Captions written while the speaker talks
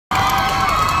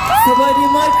Somebody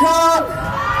mic up.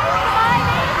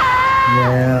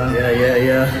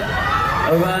 Yeah.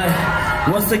 Alright,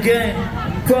 once again,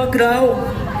 crowd,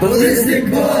 Ballistic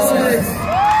Boys.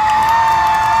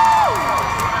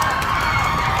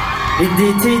 ยินดี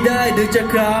ที่ได้ดูจัก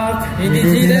ครับ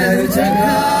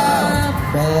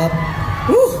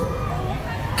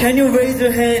Can you raise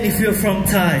your hand if you're from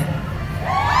Thai?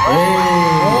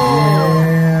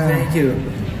 Thank you.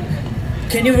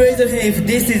 Can you raise your hand if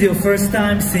this is your first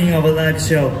time seeing our live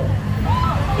show?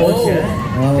 Okay.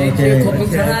 Thank you. ขอบคุณ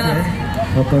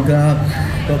ครั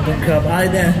บ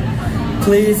Alright then,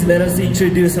 please let us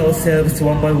introduce ourselves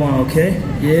one by one, okay?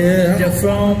 Yeah. You're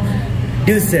from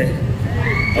Duse.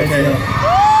 Okay.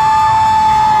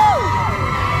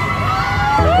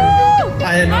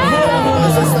 I know.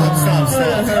 Stop.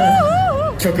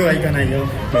 曲はいかないよ。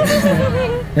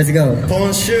Let's go.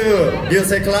 今週流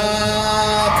星クラ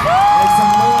ブ。Make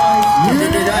some noise. 見て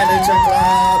みたい流星クラ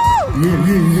ブ。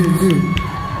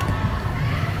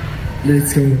Let's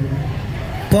go.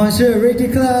 今週リキ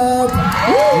クラブ。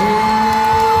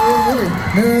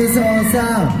1、2、3、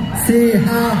4、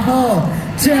5、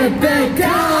10ベイカ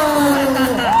ー。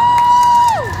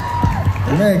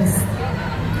Next.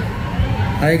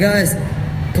 Hi guys.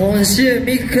 今週ミ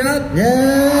ッククラブ。イェー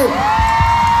イ。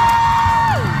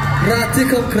รักที่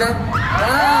ครบครับ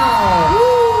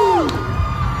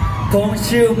ผม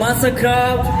ชื่อมาสครั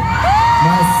บม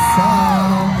าส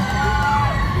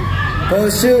ผม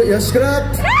ชื่อโยชิครับ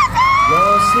โย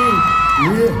ชิ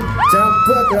จำพ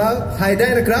วกเราให้ได้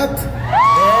นะครับ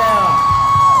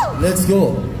Let's go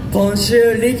ผมชื่อ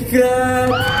ลิกครับ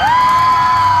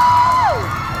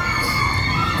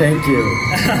Thank you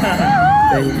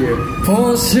ผม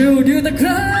ชื่อดิวตะค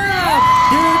รับ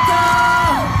ดิวตะ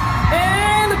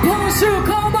ผมชื่อ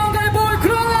ข้าวมังไก่บอยค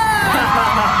รั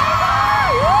บ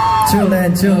ชูแล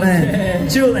นข้าว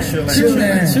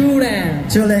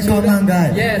มังไก่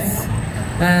Yes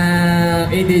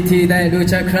ยินดีที่ได้รู้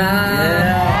จักครั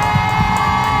บ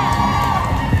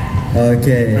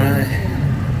Okay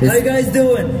How you guys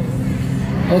doing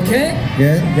Okay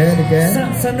Good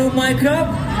สนุกไหมครับ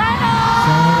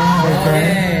Okay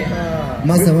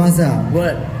Masa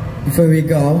What Before we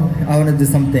go I want to do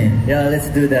something Yeah let's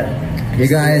do that You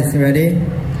guys ready?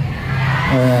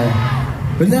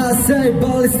 When I say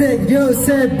ballistic, you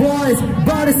say boys,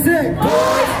 ballistic,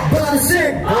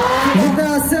 ballistic. When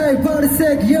I say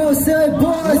ballistic, you say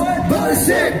boys,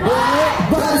 ballistic,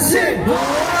 ballistic.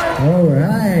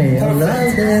 Alright, I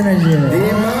love the energy.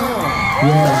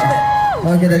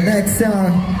 Yeah. Okay, the next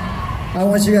song, I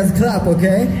want you guys to clap,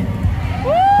 okay?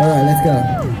 Alright, let's go.